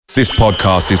This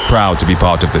podcast is proud to be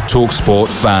part of the TalkSport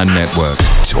Fan Network.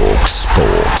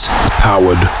 TalkSport.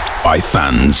 Powered by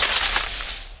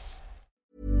fans.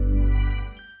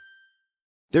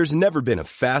 There's never been a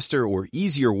faster or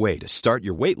easier way to start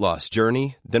your weight loss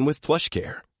journey than with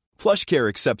PlushCare. PlushCare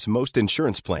accepts most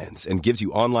insurance plans and gives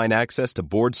you online access to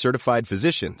board-certified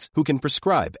physicians who can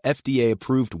prescribe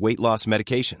FDA-approved weight loss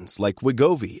medications like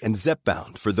Wegovy and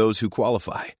Zepbound for those who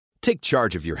qualify. Take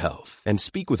charge of your health and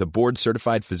speak with a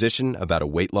board-certified physician about a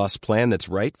weight loss plan that's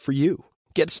right for you.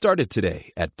 Get started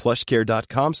today at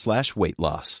plushcare.com/weight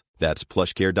loss. That's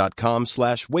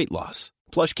plushcare.com/weight loss.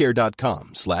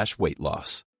 plushcare.com/weight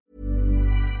loss.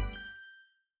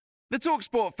 The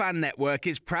TalkSport Fan Network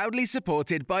is proudly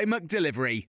supported by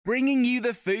McDelivery, bringing you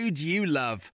the food you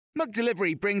love.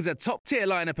 McDelivery brings a top-tier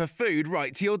lineup of food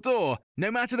right to your door.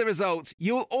 No matter the result,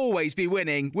 you'll always be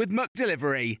winning with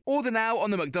McDelivery. Order now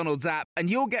on the McDonald's app and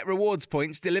you'll get rewards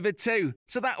points delivered too.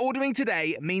 So that ordering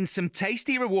today means some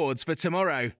tasty rewards for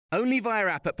tomorrow. Only via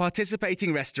app at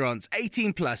participating restaurants.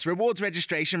 18 plus. Rewards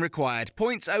registration required.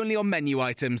 Points only on menu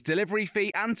items. Delivery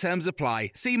fee and terms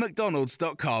apply. See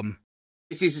mcdonalds.com.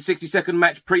 This is the 60-second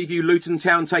match preview. Luton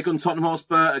Town take on Tottenham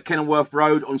Hotspur at Kenilworth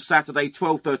Road on Saturday,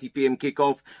 12:30pm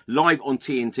kickoff, live on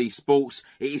TNT Sports.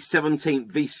 It is 17th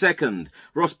v 2nd.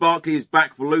 Ross Barkley is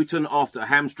back for Luton after a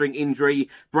hamstring injury.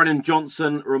 Brennan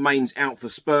Johnson remains out for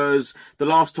Spurs. The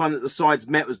last time that the sides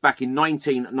met was back in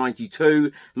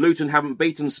 1992. Luton haven't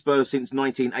beaten Spurs since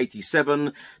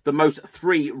 1987. The most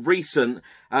three recent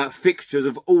fixtures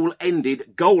have all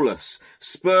ended goalless.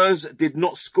 Spurs did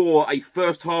not score a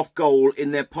first-half goal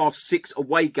in their past 6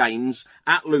 away games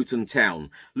at Luton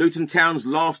Town. Luton Town's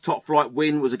last top-flight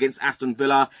win was against Aston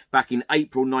Villa back in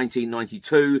April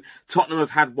 1992. Tottenham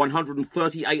have had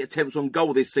 138 attempts on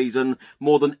goal this season,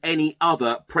 more than any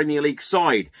other Premier League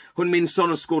side. Heung-min Son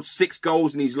has scored 6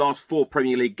 goals in his last 4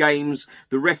 Premier League games.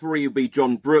 The referee will be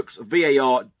John Brooks,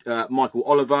 VAR Michael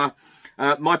Oliver.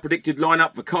 My predicted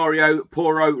lineup: Vicario,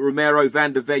 Porro, Romero,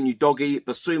 Van der Ven, Udogie,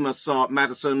 Basuma, Sarr,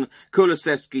 Maddison,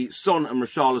 Kulusevski, Son and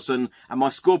Richarlison. And my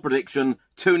score prediction,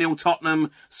 2-0 Tottenham,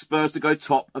 Spurs to go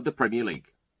top of the Premier League.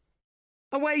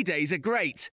 Away days are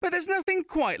great, but there's nothing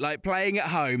quite like playing at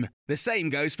home. The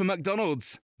same goes for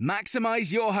McDonald's.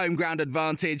 Maximise your home ground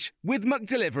advantage with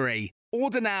McDelivery.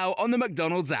 Order now on the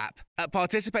McDonald's app. At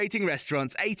participating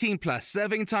restaurants, 18 plus,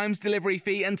 serving times, delivery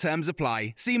fee and terms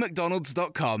apply. See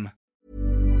mcdonalds.com.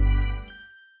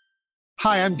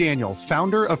 Hi, I'm Daniel,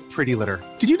 founder of Pretty Litter.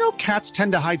 Did you know cats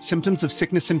tend to hide symptoms of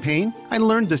sickness and pain? I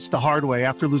learned this the hard way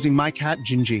after losing my cat,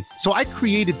 Gingy. So I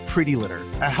created Pretty Litter,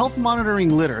 a health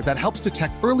monitoring litter that helps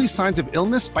detect early signs of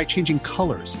illness by changing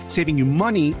colors, saving you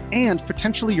money and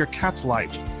potentially your cat's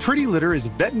life. Pretty Litter is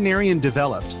veterinarian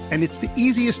developed, and it's the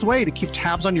easiest way to keep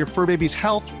tabs on your fur baby's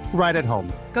health right at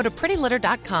home. Go to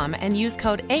prettylitter.com and use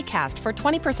code ACAST for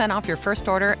 20% off your first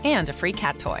order and a free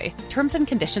cat toy. Terms and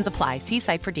conditions apply. See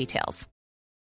site for details.